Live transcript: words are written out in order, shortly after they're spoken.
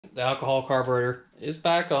the alcohol carburetor is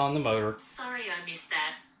back on the motor. Sorry I missed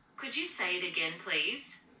that. Could you say it again,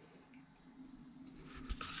 please?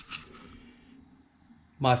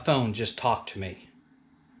 My phone just talked to me.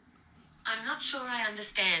 I'm not sure I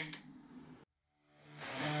understand.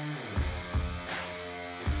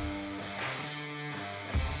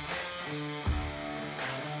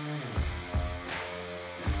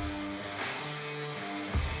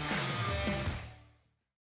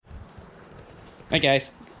 Hey guys,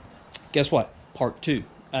 guess what? Part 2.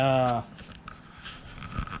 It's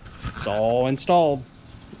all installed.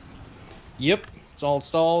 Yep, it's all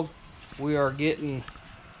installed. We are getting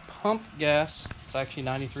pump gas. It's actually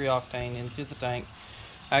 93 octane into the tank.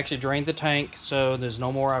 I actually drained the tank, so there's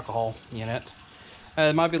no more alcohol in it.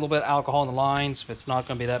 There might be a little bit of alcohol in the lines, but it's not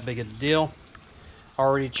going to be that big of a deal.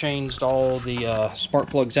 Already changed all the spark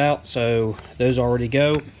plugs out, so those already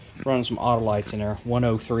go. Running some auto lights in there,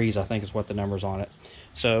 103s I think is what the number's on it.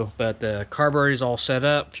 So, but the carburetor is all set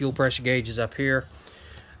up, fuel pressure gauge is up here,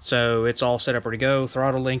 so it's all set up ready to go.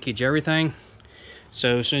 Throttle linkage, everything.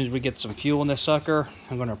 So as soon as we get some fuel in this sucker,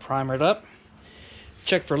 I'm going to primer it up,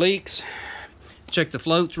 check for leaks, check the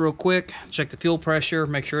floats real quick, check the fuel pressure,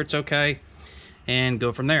 make sure it's okay, and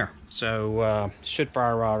go from there. So should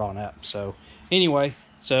fire right on up. So anyway,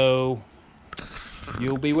 so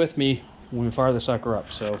you'll be with me when we fire the sucker up,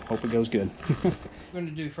 so hope it goes good. What I'm going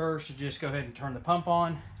to do first is just go ahead and turn the pump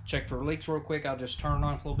on, check for leaks real quick. I'll just turn it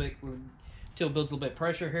on a little bit until it builds a little bit of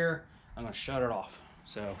pressure here. I'm going to shut it off.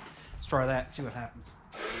 So let's try that and see what happens.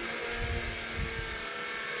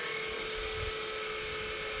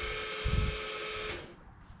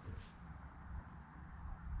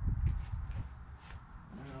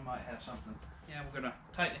 I might have something. Yeah, we're going to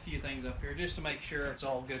tighten a few things up here just to make sure it's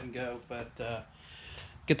all good and go, but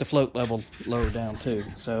get the float level lower down too.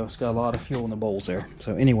 So it's got a lot of fuel in the bowls there.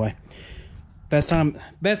 So anyway, best time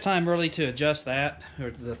really to adjust that,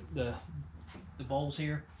 or the bowls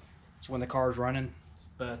here, is when the car's running.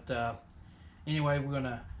 But anyway, we're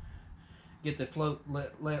gonna get the float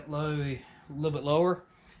let low a little bit lower,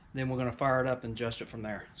 then we're gonna fire it up and adjust it from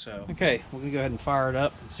there. So okay, we're gonna go ahead and fire it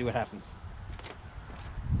up and see what happens.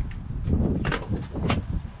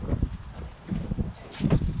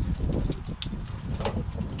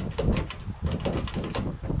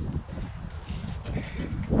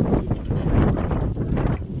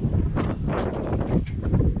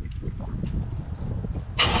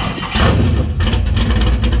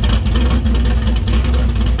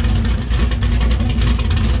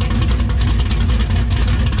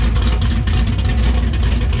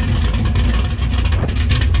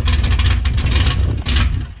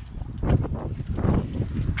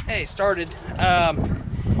 Started.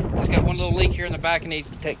 Just got one little leak here in the back I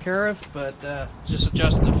need to take care of, but just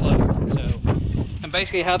adjusting the float. So, and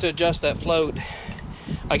basically how to adjust that float,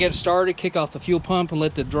 I get it started, kick off the fuel pump and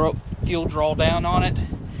let the fuel draw down on it.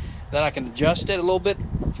 Then I can adjust it a little bit,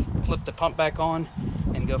 flip the pump back on,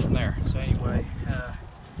 and go from there. So anyway,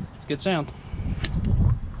 it's a good sound.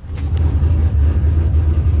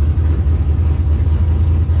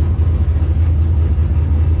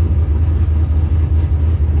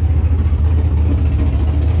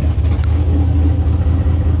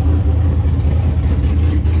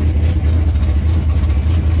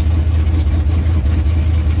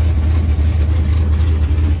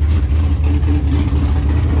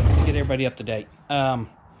 Everybody up to date.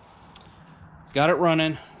 Got it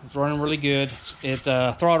running. It's running really good.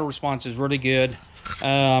 Throttle response is really good.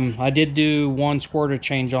 I did do one squirter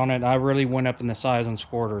change on it. I really went up in the size on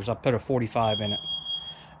squirters. I put a 45 in it.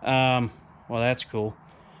 Well, that's cool.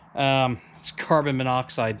 It's carbon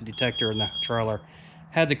monoxide detector in the trailer.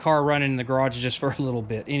 Had the car running in the garage just for a little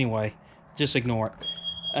bit. Anyway, just ignore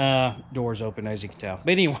it. Doors open, as you can tell.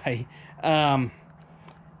 But anyway,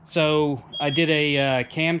 so I did a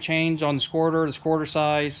cam change on the squirter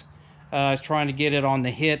size. I was trying to get it on the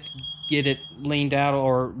hit, get it leaned out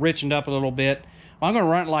or richened up a little bit. I'm going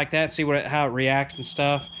to run it like that, see how it reacts and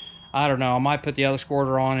stuff. I don't know. I might put the other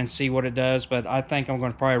squirter on and see what it does, but I think I'm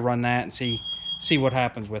going to probably run that and see what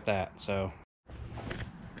happens with that. So,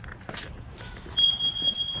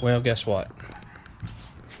 well, guess what?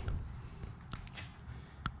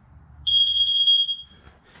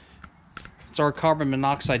 It's our carbon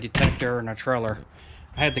monoxide detector in our trailer.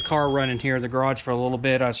 I had the car running here in the garage for a little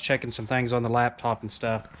bit. I was checking some things on the laptop and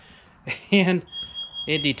stuff, and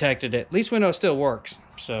it detected it. At least we know it still works.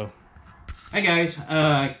 So, hey guys,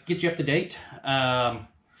 get you up to date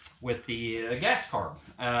with the Gas Carb.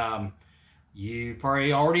 You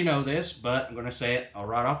probably already know this, but I'm going to say it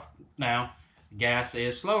right off now. Gas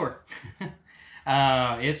is slower.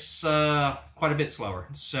 It's quite a bit slower.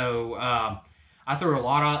 So I threw a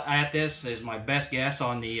lot at this. Is my best guess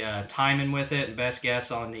on the timing with it, and best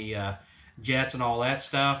guess on the jets and all that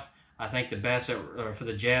stuff. I think the best for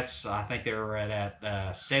the jets, I think they were at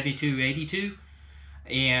 72.82,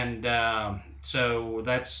 and so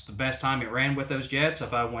that's the best time it ran with those jets.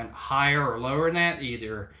 If I went higher or lower than that,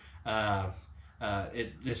 either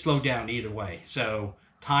it slowed down either way. So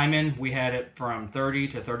timing, we had it from 30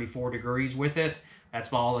 to 34 degrees with it. That's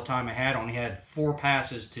about all the time I had. Only had 4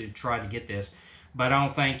 passes to try to get this. But I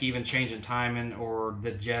don't think even changing timing or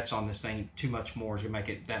the jets on this thing too much more is going to make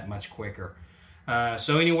it that much quicker.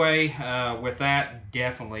 So anyway, with that,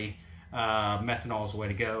 definitely methanol is the way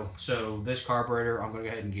to go. So this carburetor I'm going to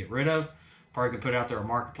go ahead and get rid of. Probably can put it out there at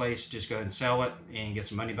marketplace, just go ahead and sell it and get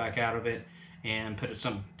some money back out of it and put it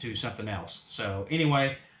to something else. So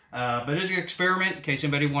anyway, but it's an experiment in case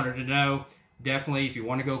anybody wanted to know. Definitely, if you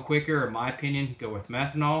want to go quicker, in my opinion, go with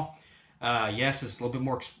methanol. Yes, it's a little bit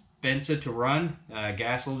more expensive to run.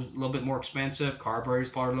 Gas is a little bit more expensive. Carburetor is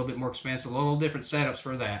probably a little bit more expensive. A little different setups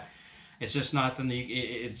for that. It's just nothing.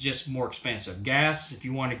 It's just more expensive. Gas, if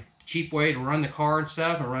you want a cheap way to run the car and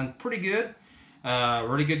stuff, and run pretty good,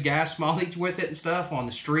 really good gas mileage with it and stuff on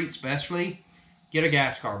the street, especially, get a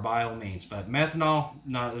gas car by all means. But methanol,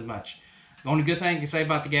 not as much. The only good thing I can say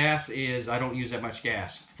about the gas is I don't use that much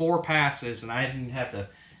gas. 4 passes, and I didn't have to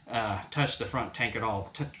touch the front tank at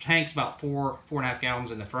all. The tank's about 4.5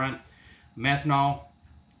 gallons in the front. Methanol,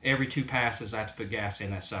 every 2 passes I have to put gas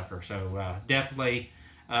in that sucker. So definitely,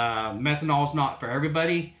 methanol is not for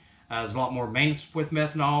everybody. There's a lot more maintenance with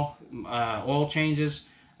methanol, oil changes,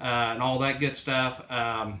 and all that good stuff.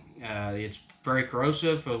 It's very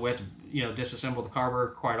corrosive. We have to, disassemble the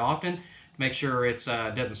carburetor quite often. Make sure it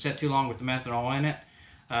doesn't sit too long with the methanol in it.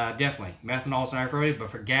 Definitely, methanol is not for everybody, but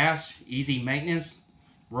for gas, easy maintenance,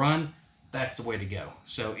 run, that's the way to go.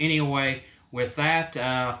 So anyway, with that,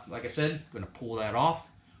 like I said, I'm going to pull that off.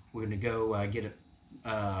 We're going to go get it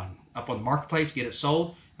up on the marketplace, get it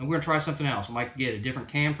sold, and we're going to try something else. I might get a different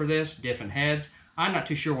cam for this, different heads. I'm not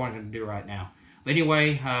too sure what I'm going to do right now. But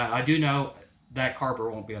anyway, I do know that carburetor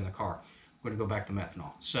won't be on the car. We're going to go back to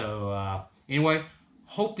methanol. So anyway,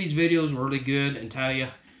 hope these videos were really good and tell you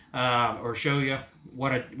or show you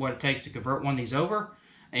what it takes to convert one of these over.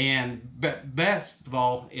 And best of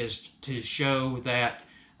all is to show that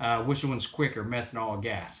which one's quicker, methanol or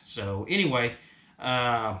gas. So anyway,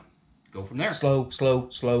 go from there. Slow, slow,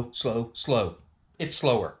 slow, slow, slow. It's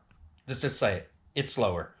slower. Just say it. It's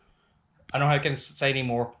slower. I don't know how I can say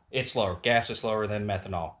anymore. It's slower. Gas is slower than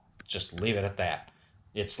methanol. Just leave it at that.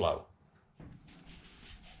 It's slow.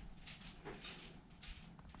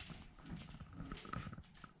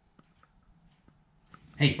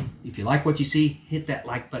 Hey, if you like what you see, hit that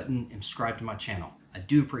like button and subscribe to my channel. I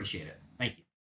do appreciate it.